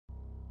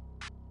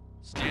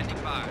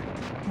Standing by.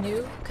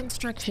 New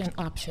construction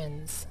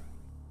options.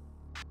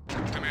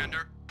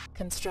 Commander.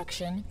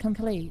 Construction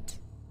complete.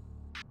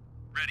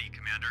 Ready,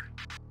 Commander.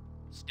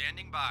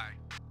 Standing by.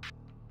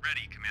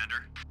 Ready,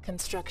 Commander.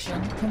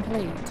 Construction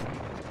complete.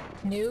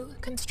 New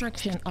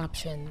construction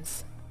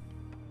options.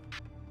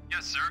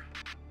 Yes, sir.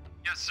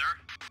 Yes, sir.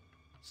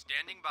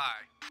 Standing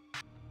by.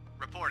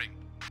 Reporting.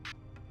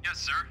 Yes,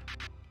 sir.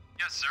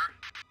 Yes, sir.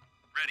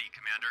 Ready,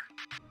 Commander.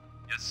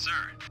 Yes,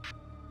 sir.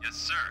 Yes,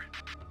 sir.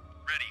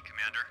 Ready,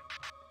 Commander.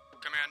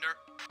 Commander.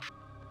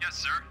 Yes,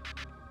 sir.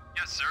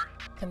 Yes, sir.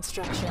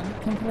 Construction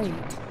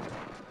complete.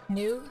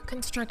 New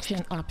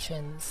construction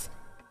options.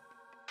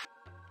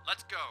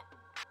 Let's go.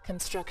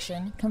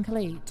 Construction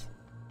complete.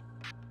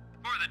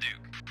 For the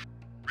Duke.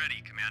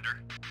 Ready,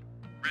 Commander.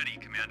 Ready,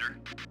 Commander.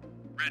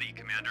 Ready,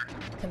 Commander.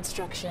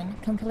 Construction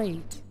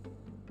complete.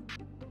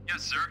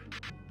 Yes, sir.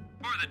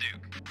 For the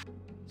Duke.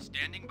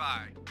 Standing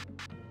by.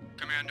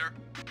 Commander.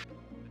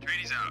 The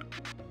treaty's out.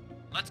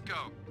 Let's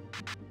go.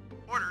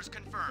 Orders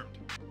confirmed.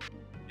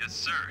 Yes,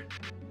 sir.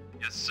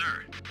 Yes,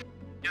 sir.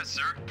 Yes,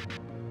 sir.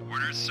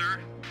 Orders, sir.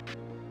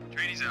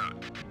 Treaty's out.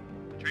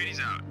 Treaty's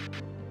out.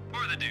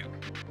 For the Duke.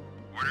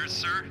 Orders,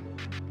 sir.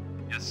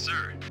 Yes,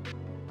 sir.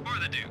 For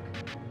the Duke.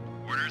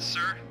 Orders,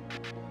 sir.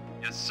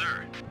 Yes,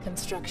 sir.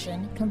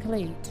 Construction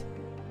complete.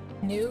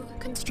 New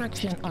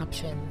construction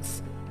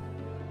options.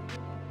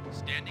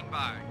 Standing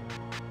by.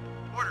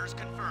 Orders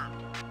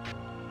confirmed.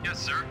 Yes,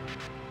 sir.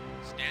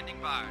 Standing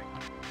by.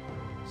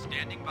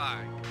 Standing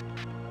by.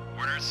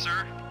 Orders,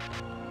 sir.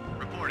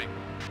 Reporting.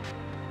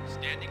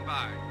 Standing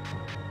by.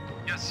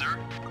 Yes, sir.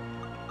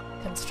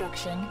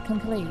 Construction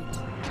complete.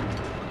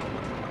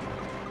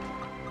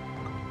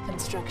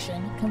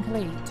 Construction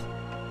complete.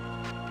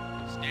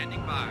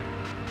 Standing by.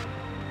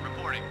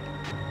 Reporting.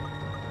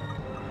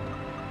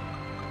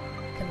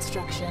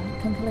 Construction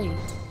complete.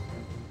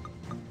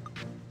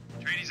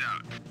 Treaty's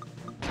out.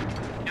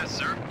 Yes,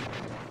 sir.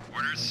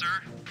 Orders,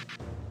 sir.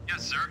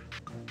 Yes, sir.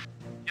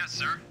 Yes,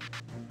 sir.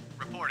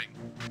 Reporting.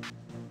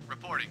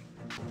 Reporting.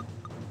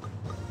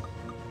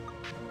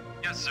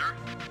 Yes, sir.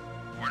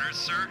 Orders,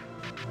 sir.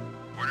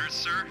 Orders,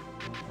 sir.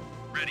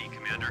 Ready,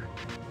 Commander.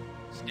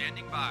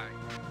 Standing by.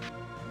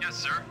 Yes,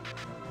 sir.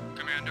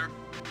 Commander.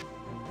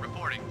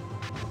 Reporting.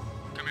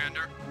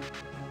 Commander.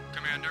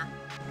 Commander.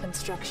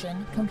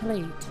 Construction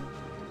complete.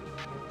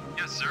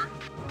 Yes, sir.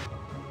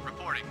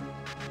 Reporting.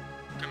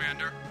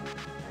 Commander.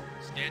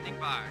 Standing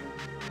by.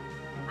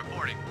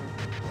 Reporting.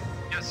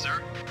 Yes,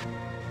 sir.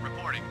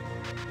 Reporting.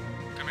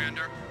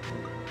 Commander.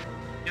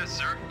 Yes,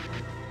 sir.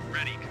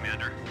 Ready,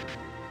 Commander.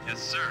 Yes,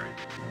 sir.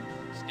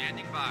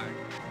 Standing by.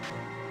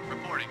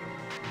 Reporting.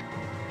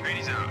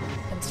 Treaty's out.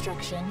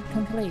 Construction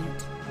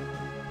complete.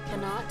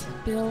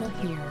 Cannot build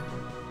here.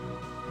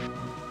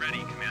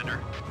 Ready, Commander.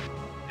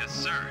 Yes,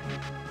 sir.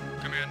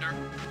 Commander.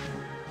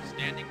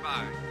 Standing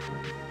by.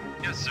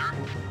 Yes, sir.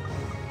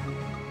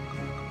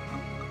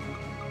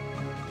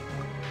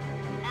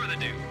 For the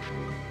Duke.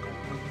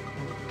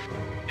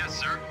 Yes,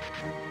 sir.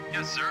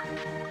 Yes, sir.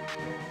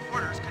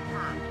 Orders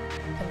confirmed.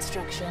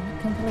 Construction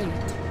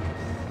complete.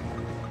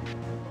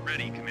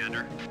 Ready,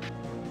 Commander.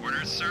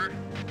 Orders, sir.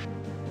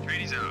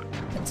 Treaty's out.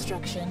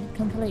 Construction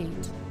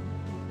complete.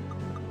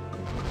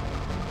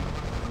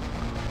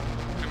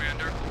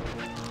 Commander.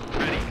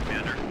 Ready,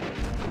 Commander.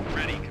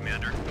 Ready,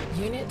 Commander.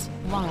 Unit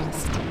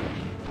lost.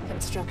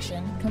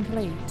 Construction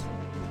complete.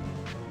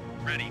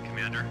 Ready,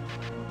 Commander.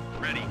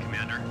 Ready,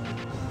 Commander.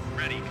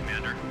 Ready,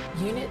 Commander.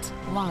 Unit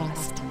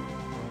lost.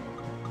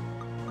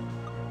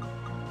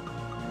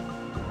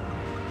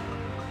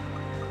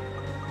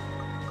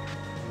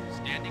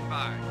 Standing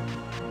by.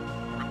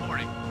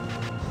 Reporting.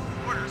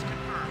 Orders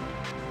confirmed.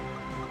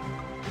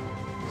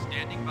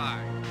 Standing by.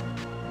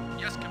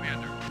 Yes,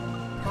 Commander.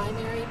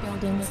 Primary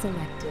building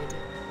selected.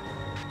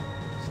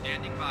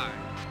 Standing by.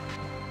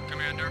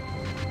 Commander.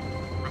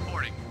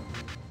 Reporting.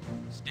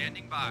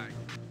 Standing by.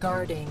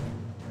 Guarding.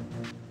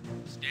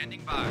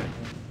 Standing by.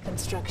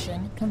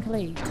 Construction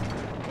complete.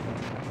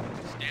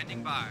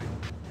 Standing by.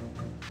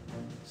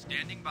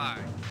 Standing by.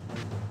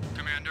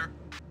 Commander.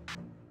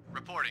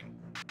 Reporting.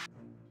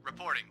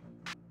 Reporting.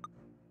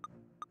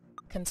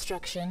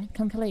 Construction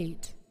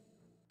complete.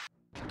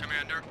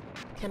 Commander.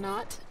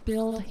 Cannot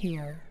build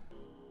here.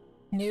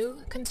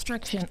 New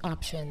construction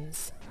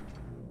options.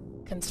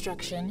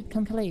 Construction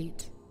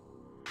complete.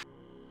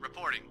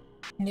 Reporting.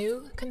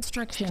 New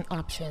construction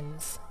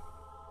options.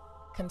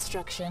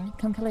 Construction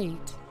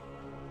complete.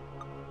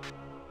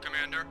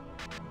 Commander.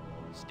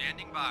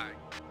 Standing by.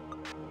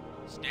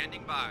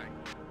 Standing by.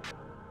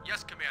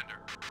 Yes, Commander.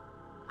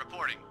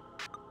 Reporting.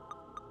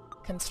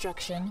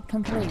 Construction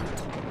complete.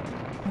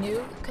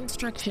 New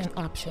construction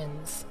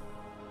options.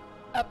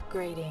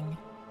 Upgrading.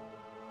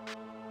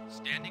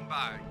 Standing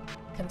by.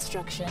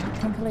 Construction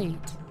complete.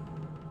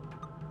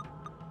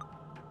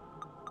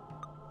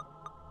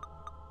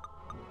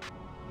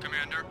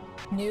 Commander.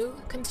 New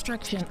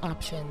construction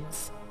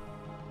options.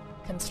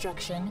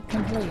 Construction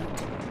complete.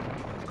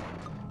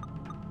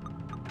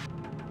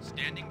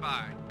 Standing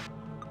by.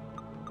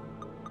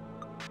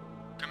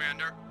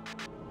 Commander.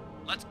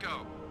 Let's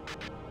go.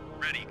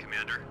 Ready,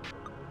 Commander.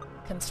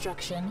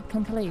 Construction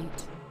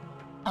complete.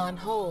 On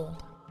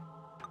hold.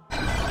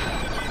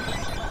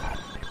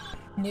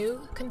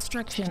 New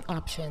construction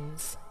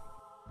options.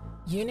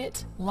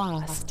 Unit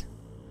lost.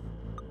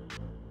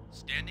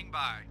 Standing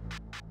by.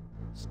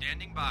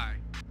 Standing by.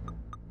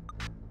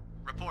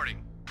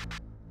 Reporting.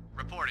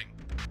 Reporting.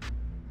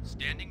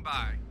 Standing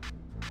by.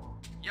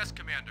 Yes,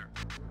 Commander.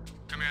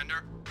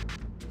 Commander.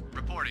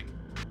 Reporting.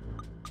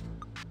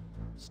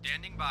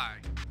 Standing by.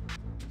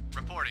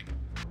 Reporting.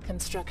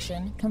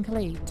 Construction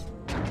complete.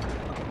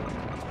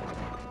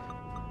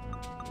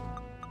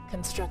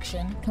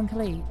 Construction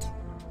complete.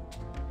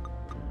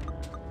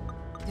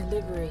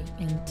 Delivery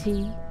in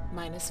T-5.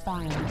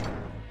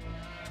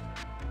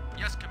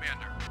 Yes,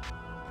 Commander.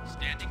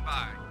 Standing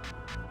by.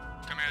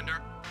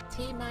 Commander.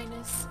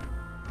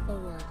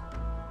 T-4.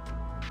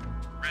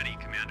 Ready,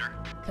 Commander.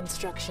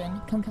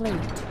 Construction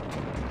complete.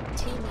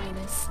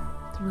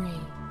 T-3.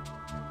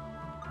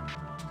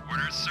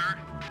 Orders, sir?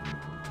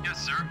 Yes,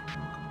 sir.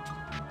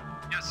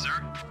 Yes,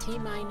 sir.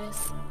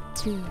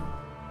 T-2.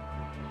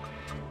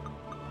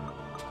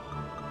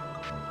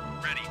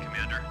 Ready,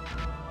 Commander.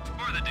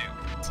 For the Duke.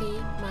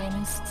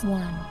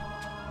 T-1.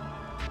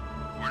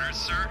 Orders,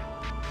 sir?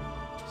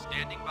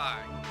 Standing by.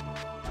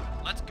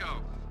 Let's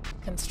go.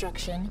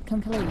 Construction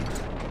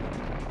complete.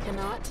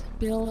 Cannot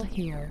build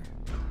here.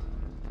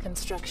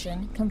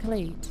 Construction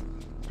complete.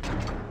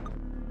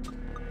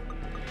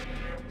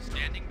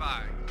 Standing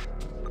by.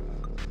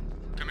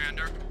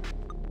 Commander.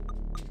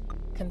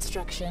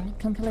 Construction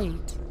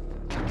complete.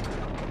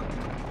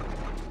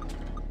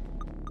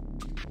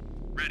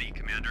 Ready,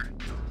 Commander.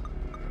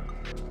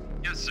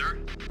 Yes, sir.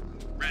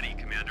 Ready,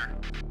 Commander.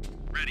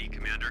 Ready,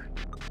 Commander.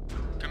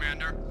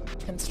 Commander.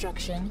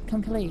 Construction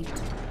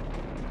complete.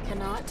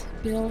 Cannot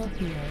build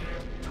here.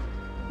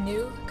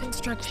 New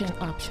construction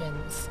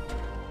options.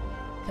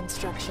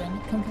 Construction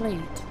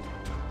complete.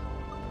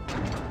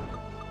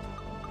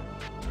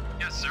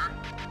 Yes, sir.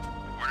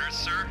 Orders,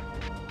 sir?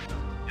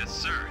 Yes,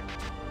 sir.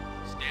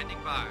 Standing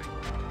by.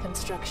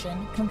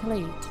 Construction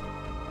complete.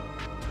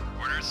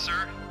 Orders,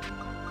 sir?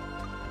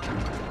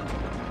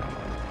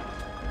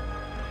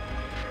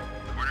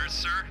 Orders,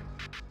 sir?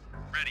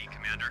 Ready,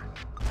 Commander.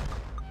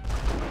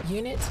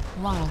 Unit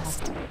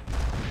lost.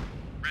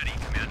 Ready,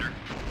 Commander.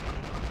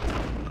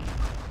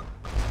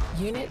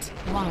 Unit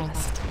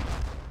lost.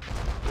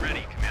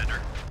 Ready,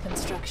 Commander.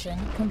 Construction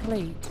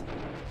complete.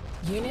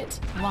 Unit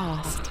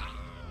lost.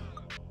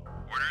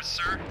 Orders,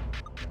 sir?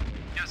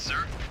 Yes,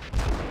 sir.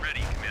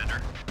 Ready,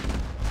 Commander.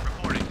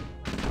 Reporting.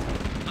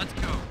 Let's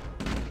go.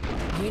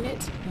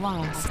 Unit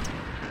lost.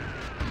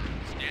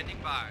 Standing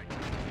by.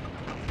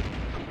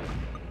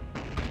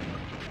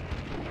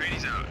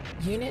 Trainees out.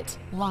 Unit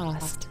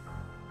lost.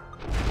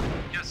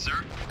 Yes,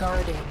 sir.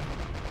 Guarding.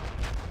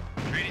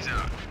 Trainees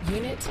out.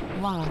 Unit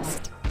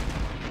lost.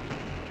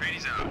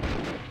 Trainees out.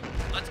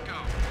 Let's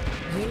go.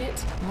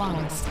 Unit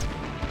lost.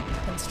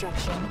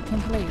 Construction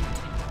complete.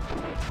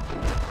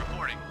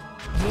 Reporting.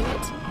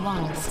 Unit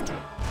lost.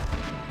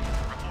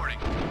 Reporting.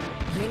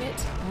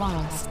 Unit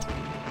lost.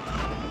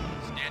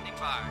 Standing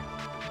by.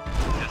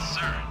 Yes,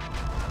 sir.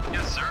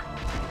 Yes, sir.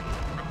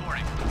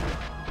 Reporting.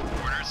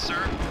 Orders,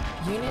 sir?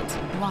 Unit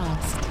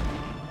lost.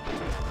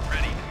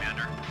 Ready,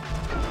 Commander.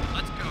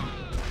 Let's go.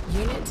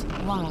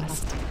 Unit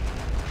lost.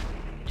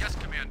 Yes,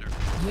 Commander.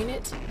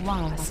 Unit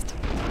lost.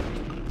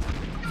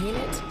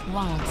 Unit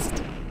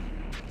lost.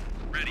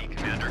 Ready,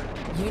 Commander.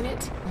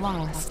 Unit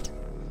lost.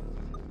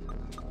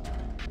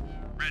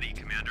 Ready,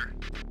 Commander.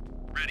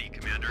 Ready,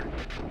 Commander.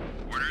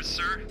 Orders,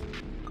 sir?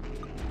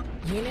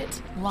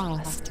 Unit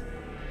lost.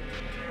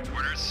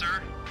 Orders,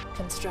 sir?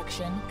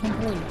 Construction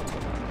complete.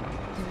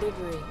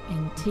 Delivery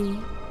in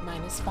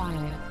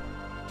T-5.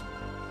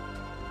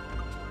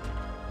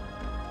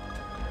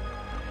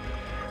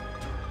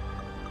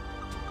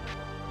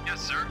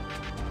 Yes, sir.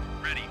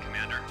 Ready,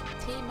 Commander.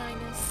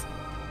 T-4.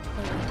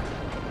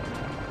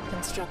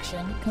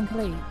 Construction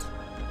complete.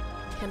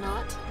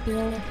 Cannot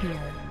build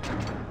here.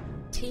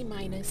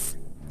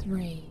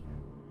 T-3.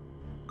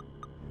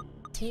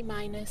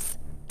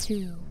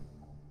 T-2.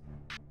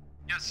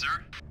 Yes,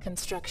 sir.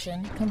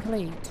 Construction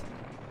complete.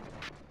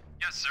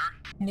 Yes, sir.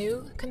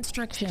 New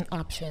construction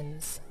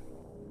options.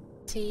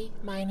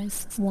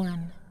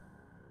 T-1.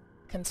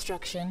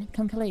 Construction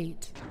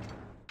complete.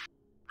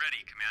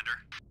 Ready, Commander.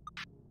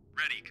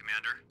 Ready,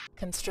 Commander.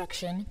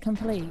 Construction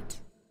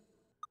complete.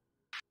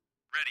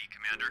 Ready,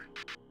 Commander.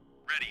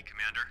 Ready,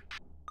 Commander.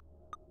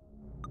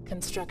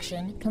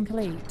 Construction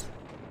complete.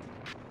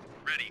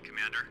 Ready,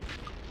 Commander.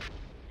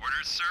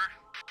 Orders, sir?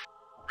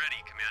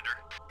 Ready, Commander.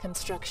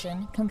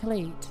 Construction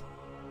complete.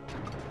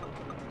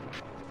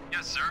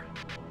 Yes, sir.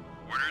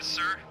 Orders,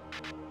 sir?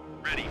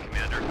 Ready,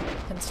 Commander.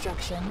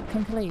 Construction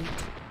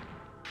complete.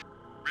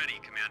 Ready,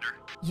 Commander.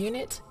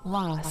 Unit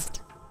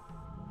lost.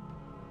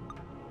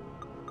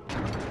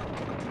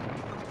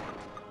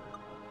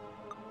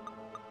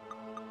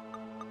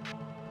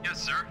 Yes,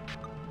 sir.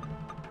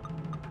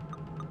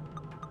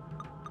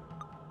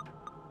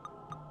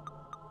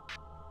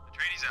 The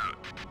trainee's out.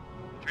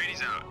 The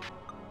trainee's out.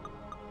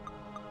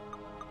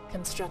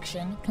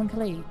 Construction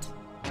complete.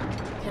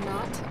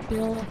 Cannot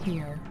build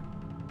here.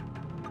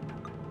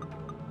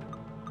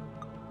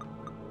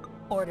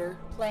 Order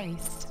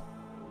placed.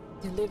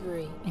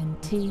 Delivery in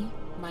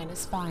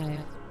T-5.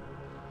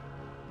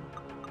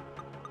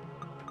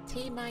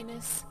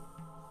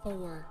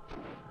 T-4.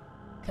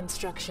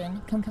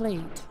 Construction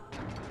complete.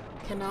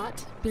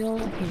 Cannot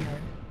build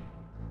here.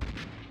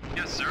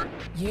 Yes, sir.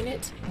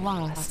 Unit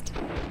lost.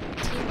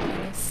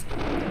 T-3.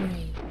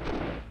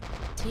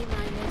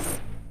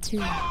 T-2.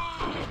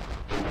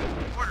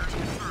 Orders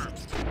confirmed.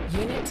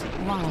 Unit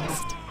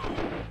lost.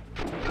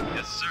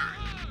 Yes, sir.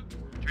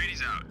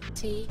 Tradies out.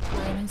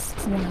 T-1.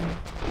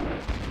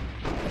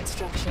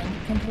 Construction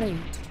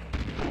complete.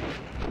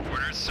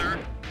 Orders, sir.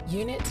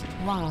 Unit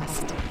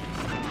lost.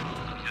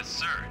 Yes,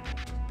 sir.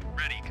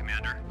 Ready,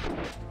 Commander.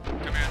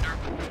 Commander,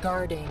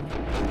 Guarding.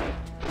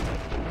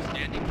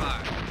 standing by.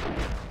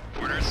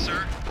 Orders,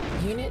 sir.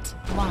 Unit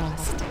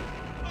lost.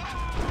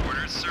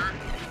 Orders, sir.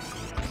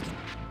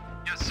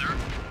 Yes, sir.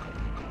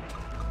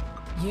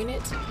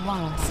 Unit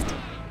lost.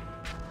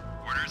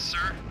 Orders,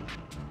 sir.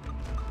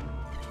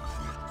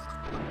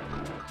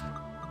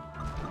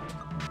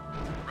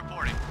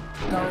 Reporting.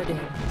 Guarding.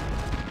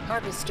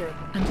 Harvester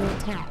under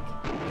attack.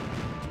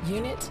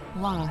 Unit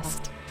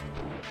lost.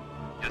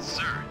 Yes,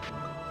 sir.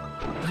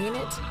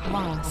 Unit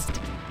lost.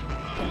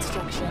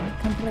 Construction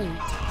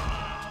complete.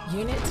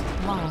 Unit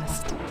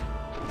lost.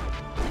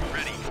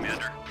 Ready,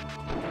 Commander.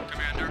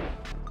 Commander.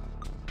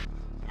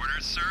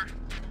 Orders, sir.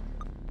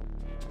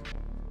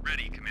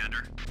 Ready,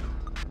 Commander.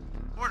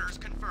 Orders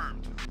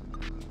confirmed.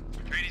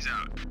 Tradies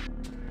out.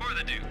 For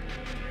the Duke.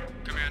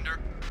 Commander.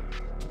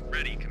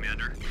 Ready,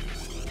 Commander.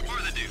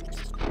 For the Duke.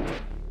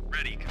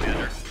 Ready,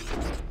 Commander.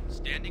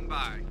 Standing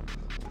by.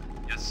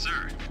 Yes,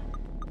 sir.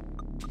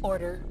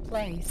 Order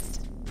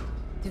placed.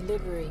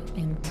 Delivery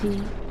in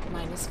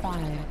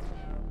T-5.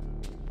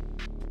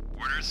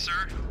 Orders,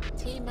 sir.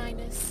 T-4.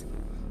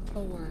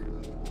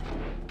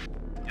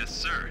 Yes,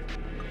 sir.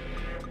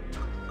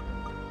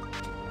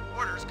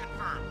 Orders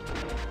confirmed.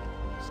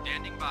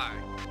 Standing by.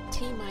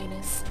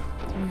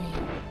 T-3.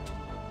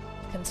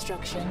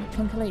 Construction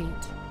complete.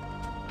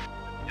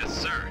 Yes,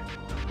 sir.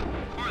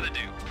 For the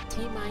Duke.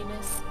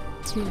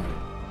 T-2.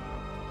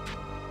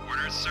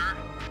 Orders, sir.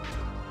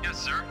 Yes,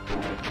 sir.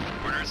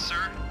 Orders,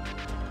 sir.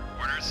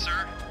 Orders,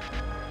 sir.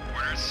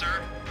 Orders,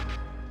 sir.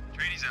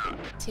 Tradies out.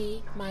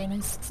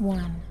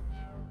 T-1.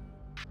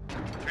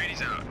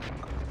 Tradies out.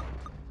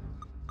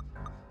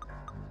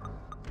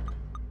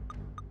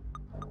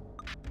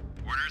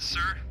 Orders,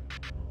 sir.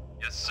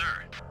 Yes,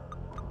 sir.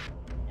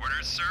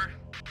 Orders, sir.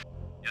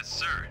 Yes,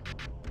 sir.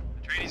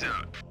 Tradies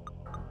out.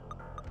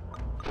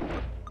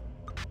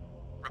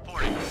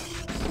 Reporting.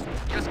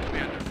 Yes,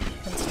 Commander.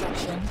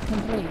 Construction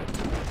complete.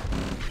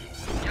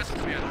 Yes,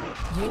 Commander.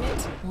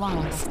 Unit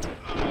lost.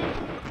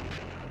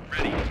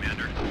 Ready,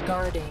 Commander.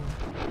 Guarding.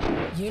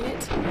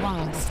 Unit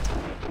lost.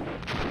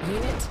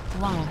 Unit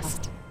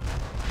lost.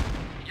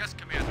 Yes,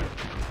 Commander.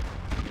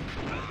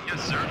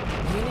 Yes, sir.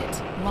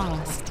 Unit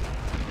lost.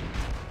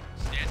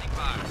 Standing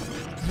by.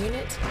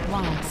 Unit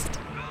lost.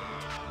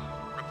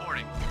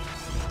 Reporting.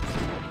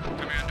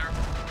 Commander.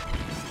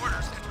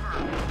 Orders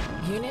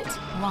confirmed. Unit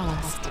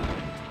lost.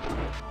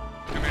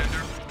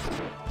 Commander.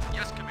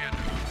 Yes,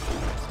 Commander.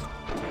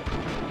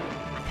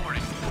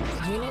 Reporting.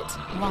 Unit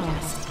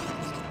lost.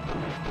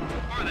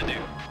 For the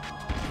Duke.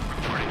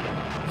 Reporting.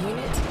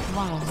 Unit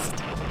lost.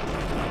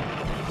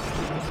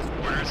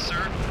 Orders,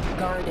 sir.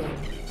 Guarding.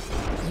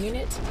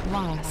 Unit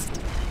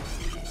lost.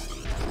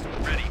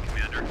 Ready,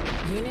 Commander.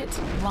 Unit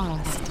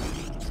lost.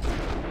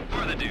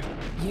 For the Duke.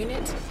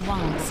 Unit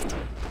lost.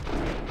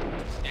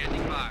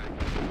 Standing by.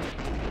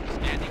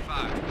 Standing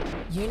by.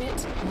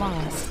 Unit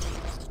lost.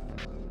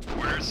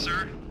 Orders,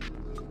 sir.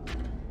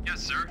 Yes,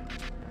 sir.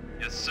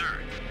 Yes, sir.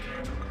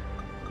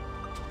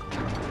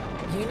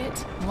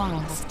 Unit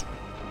lost.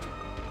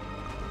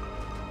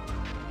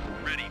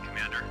 Ready,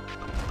 Commander.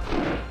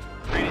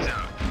 Tradies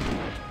out.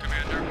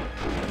 Commander.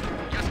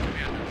 Yes,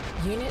 Commander.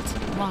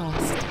 Unit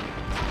lost.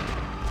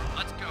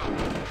 Let's go.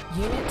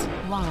 Unit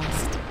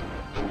lost.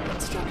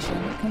 Construction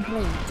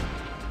complete.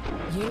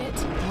 Unit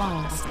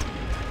lost.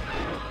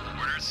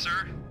 Orders,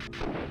 sir.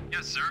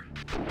 Yes, sir.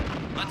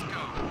 Let's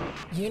go.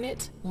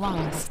 Unit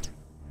lost.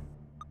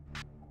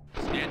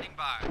 Standing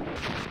by.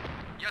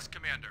 Yes,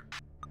 Commander.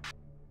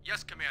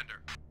 Yes,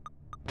 Commander.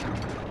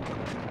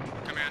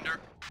 Commander.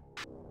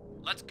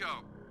 Let's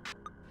go.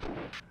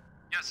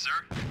 Yes,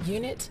 sir.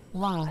 Unit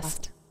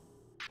lost.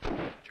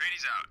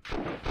 Tradies out.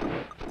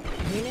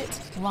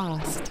 Unit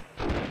lost.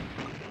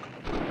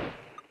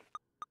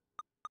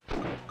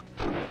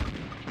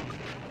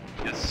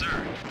 Yes,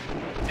 sir.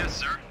 Yes,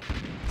 sir.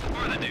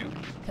 For the Duke.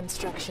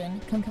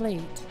 Construction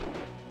complete.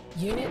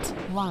 Unit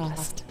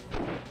lost.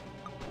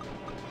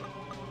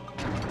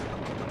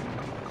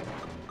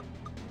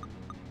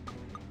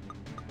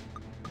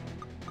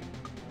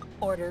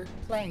 Order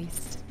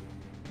placed.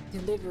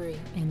 Delivery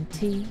in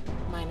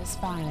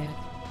T-5.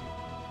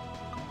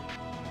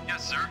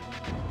 Yes, sir.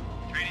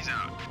 Tradies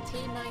out.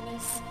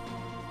 T-4.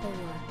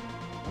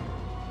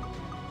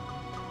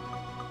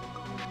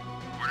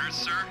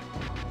 sir.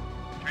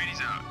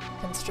 Trainees out.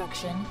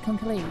 Construction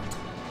complete.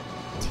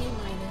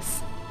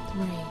 T-minus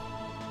 3.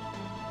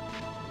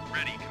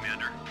 Ready,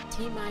 Commander.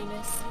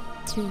 T-minus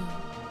 2.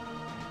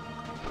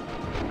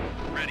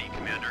 Ready,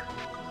 Commander.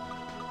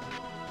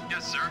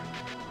 Yes, sir.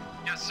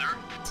 Yes, sir.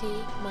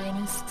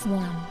 T-minus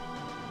 1.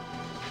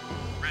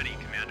 Ready,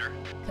 Commander.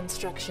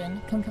 Construction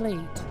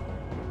complete.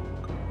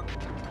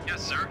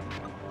 Yes, sir.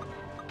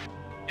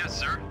 Yes,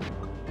 sir.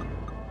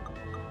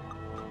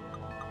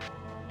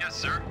 Yes,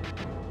 sir.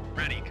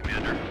 Ready,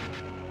 Commander.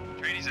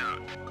 Trainees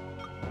out.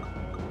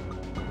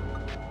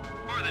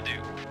 For the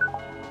Duke.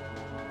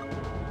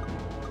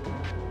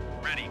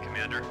 Ready,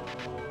 Commander.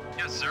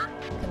 Yes, sir.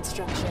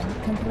 Construction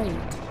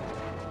complete.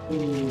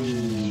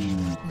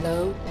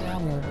 Low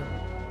power.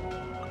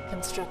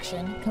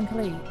 Construction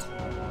complete.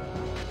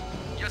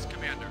 Yes,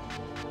 Commander.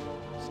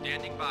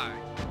 Standing by.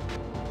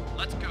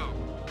 Let's go.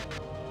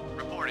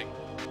 Reporting.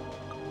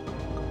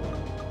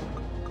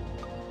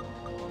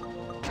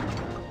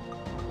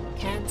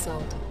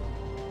 Cancelled.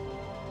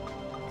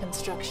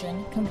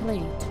 Construction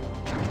complete.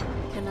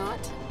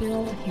 Cannot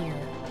build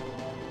here.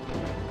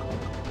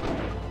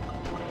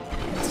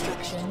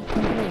 Construction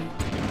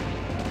complete.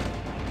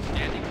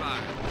 Standing by.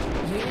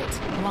 Unit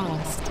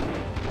lost.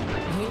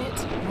 Unit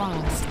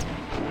lost.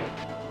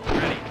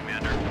 Ready,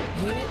 Commander.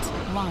 Unit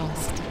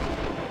lost.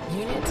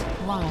 Unit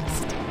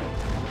lost.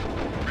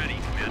 Ready,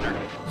 Commander.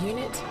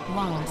 Unit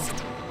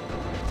lost.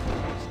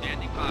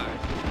 Standing by.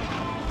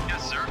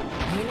 Yes, sir.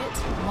 Unit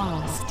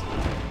lost.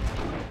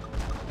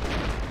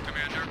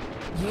 Commander.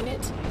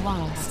 Unit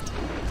lost.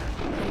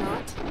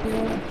 Cannot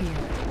build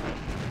here.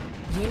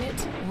 Unit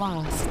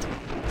lost.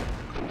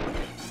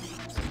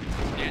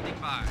 Standing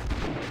by.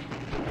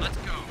 Let's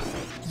go.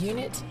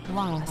 Unit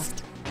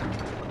lost.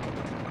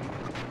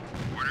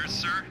 Orders,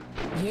 sir.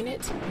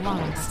 Unit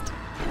lost.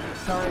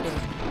 Guarding.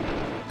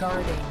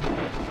 Guarding.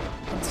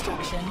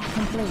 Construction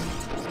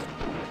complete.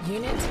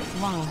 Unit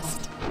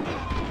lost.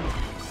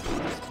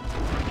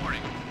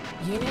 Reporting.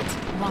 Unit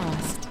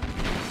lost.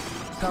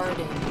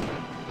 Guarding.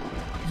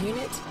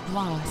 Unit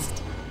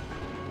lost.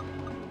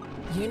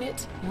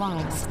 Unit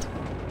lost.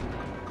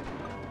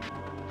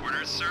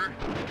 Orders, sir.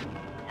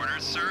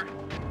 Orders, sir.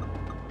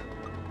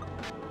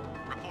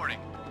 Reporting.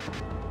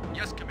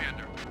 Yes,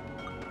 Commander.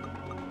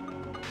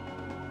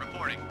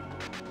 Reporting.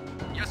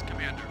 Yes,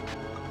 Commander.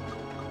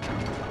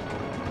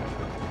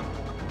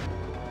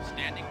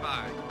 Standing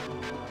by.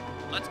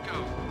 Let's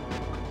go.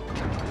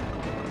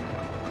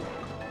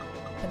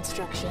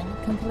 Construction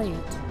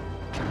complete.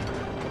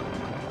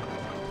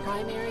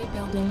 Primary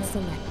building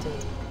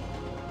selected.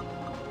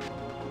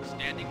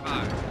 Standing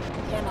by.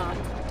 Cannot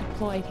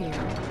deploy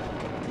here.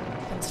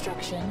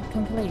 Construction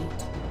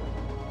complete.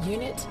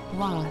 Unit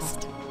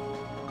lost.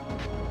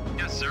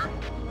 Yes, sir.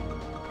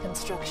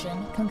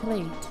 Construction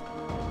complete.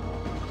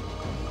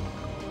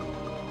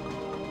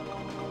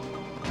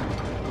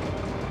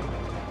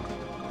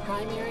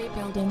 Primary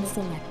building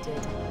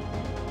selected.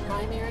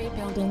 Primary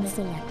building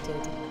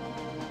selected.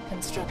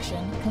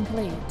 Construction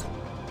complete.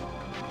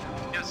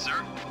 Yes,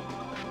 sir.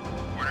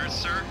 Orders,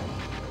 sir.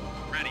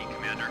 Ready,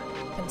 Commander.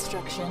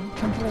 Construction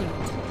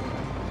complete.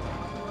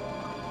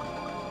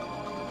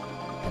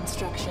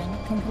 Construction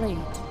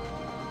complete.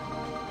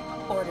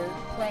 Order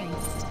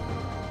placed.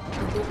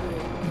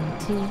 Delivery in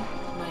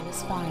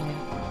T-5.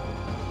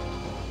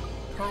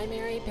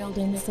 Primary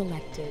building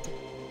selected.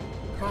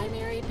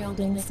 Primary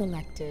building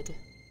selected.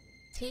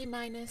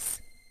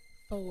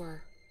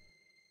 T-4.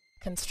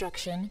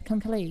 Construction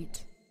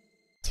complete.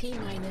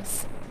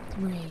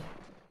 T-3.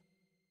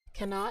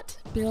 Cannot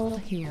build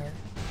here.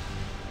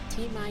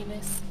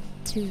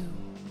 T-2.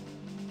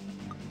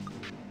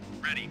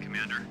 Ready,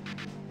 Commander.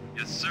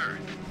 Yes, sir.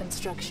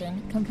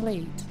 Construction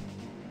complete.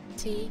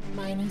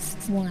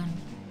 T-1.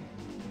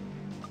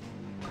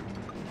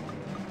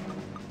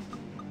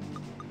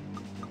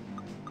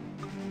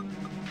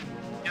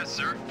 Yes,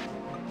 sir.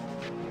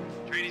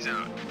 Trainees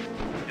out.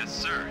 Yes,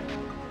 sir.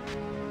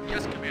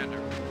 Yes,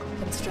 Commander.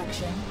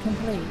 Construction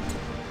complete.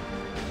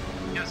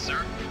 Yes,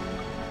 sir.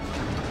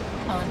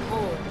 On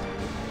hold.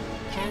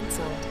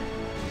 Cancelled.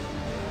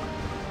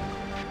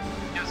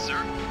 Yes,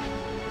 sir.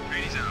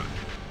 Trainees out.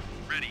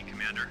 Ready,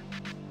 Commander.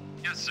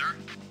 Yes, sir.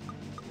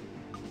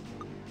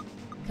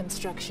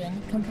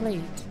 Construction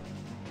complete.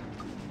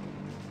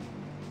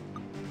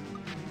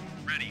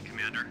 Ready,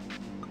 Commander.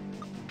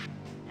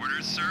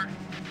 Orders, sir.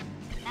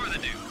 For the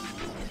Duke.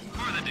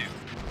 For the Duke.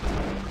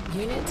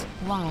 Unit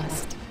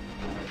lost.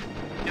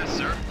 Yes,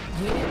 sir.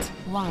 Unit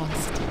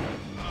lost.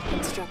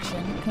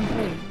 Construction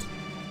complete.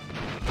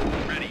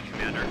 Ready,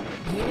 Commander.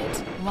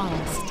 Unit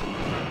lost.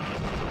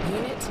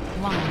 Unit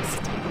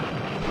lost.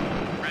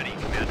 Ready,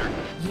 Commander.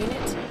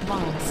 Unit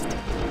lost.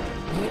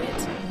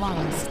 Unit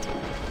lost.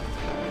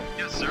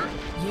 Yes, sir.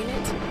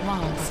 Unit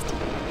lost.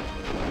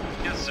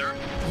 Yes, sir.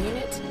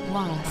 Unit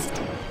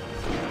lost.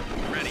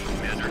 Ready,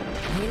 Commander.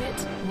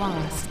 Unit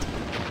lost.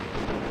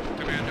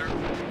 Commander.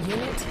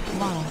 Unit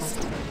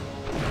lost.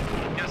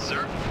 Yes,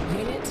 sir.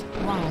 Unit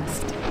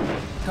lost.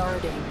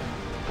 Guarding.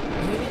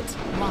 Unit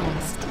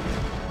lost.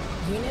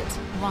 Unit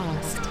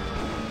lost.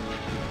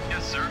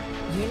 Yes, sir.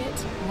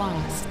 Unit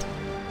lost.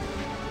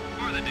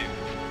 For the Duke.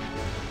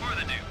 For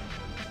the Duke.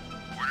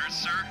 Orders,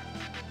 sir.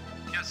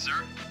 Yes,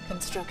 sir.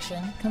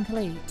 Construction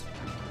complete.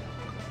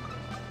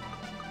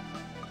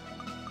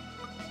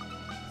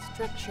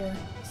 Structure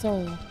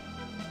sold.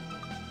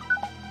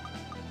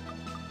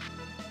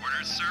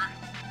 Orders, sir.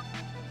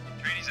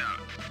 Trainees out.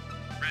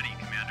 Ready,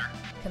 Commander.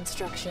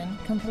 Construction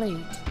complete.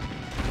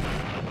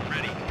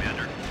 Ready,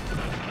 Commander.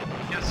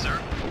 Yes, sir.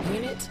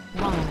 Unit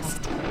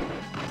lost.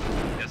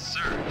 Yes,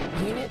 sir.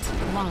 Unit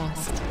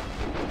lost.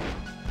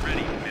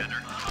 Ready,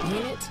 Commander.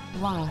 Unit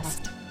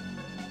lost.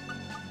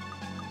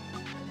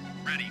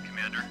 Ready,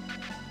 Commander.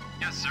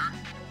 Yes, sir.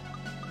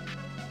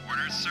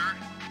 Orders, sir.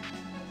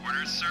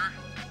 Orders, sir.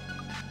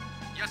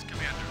 Yes,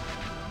 Commander.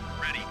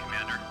 Ready,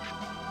 Commander.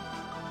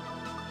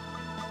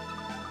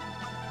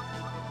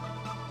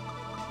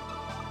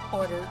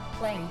 Order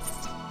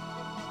placed.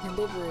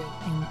 Delivery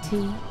in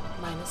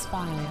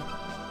T-5.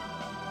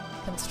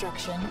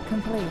 Construction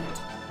complete.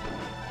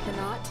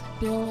 Cannot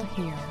build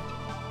here.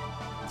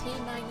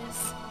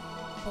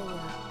 T-4.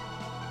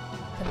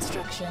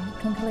 Construction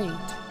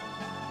complete.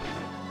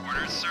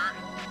 Orders, sir.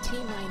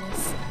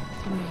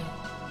 T-3.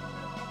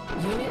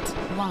 Unit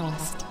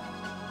lost.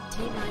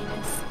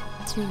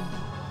 T-2.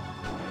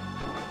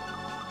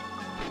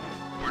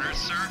 Orders,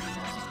 sir.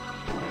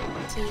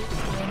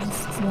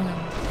 T-1.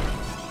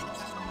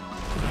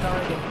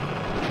 Guarding.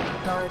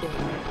 Guarding.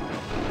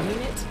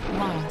 Unit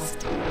lost.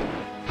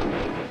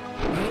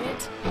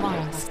 Unit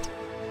lost.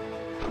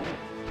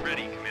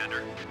 Ready,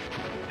 Commander.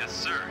 Yes,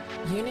 sir.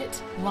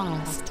 Unit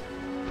lost.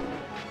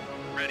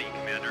 Ready,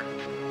 Commander.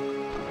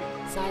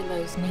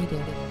 Silos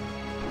needed.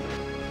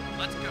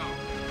 Let's go.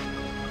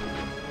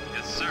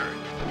 Yes, sir.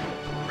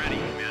 Ready,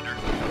 Commander.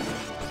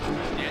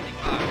 Standing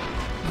by.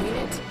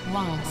 Unit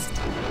lost.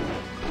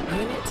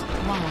 Unit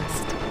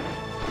lost.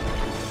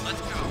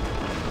 Let's go.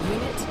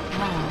 Unit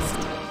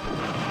lost.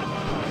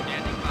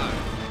 Standing by.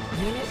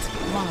 Unit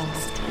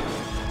lost.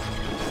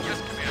 Yes,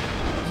 Commander.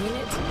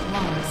 Unit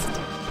lost.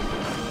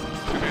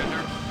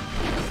 Commander.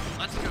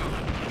 Let's go.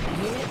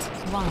 Unit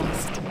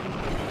lost.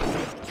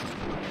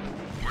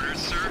 Orders,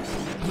 sir.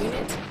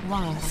 Unit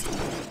lost.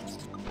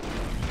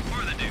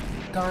 For the Duke.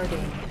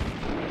 Guarding.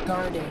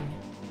 Guarding.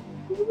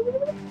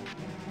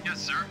 Yes,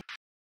 sir.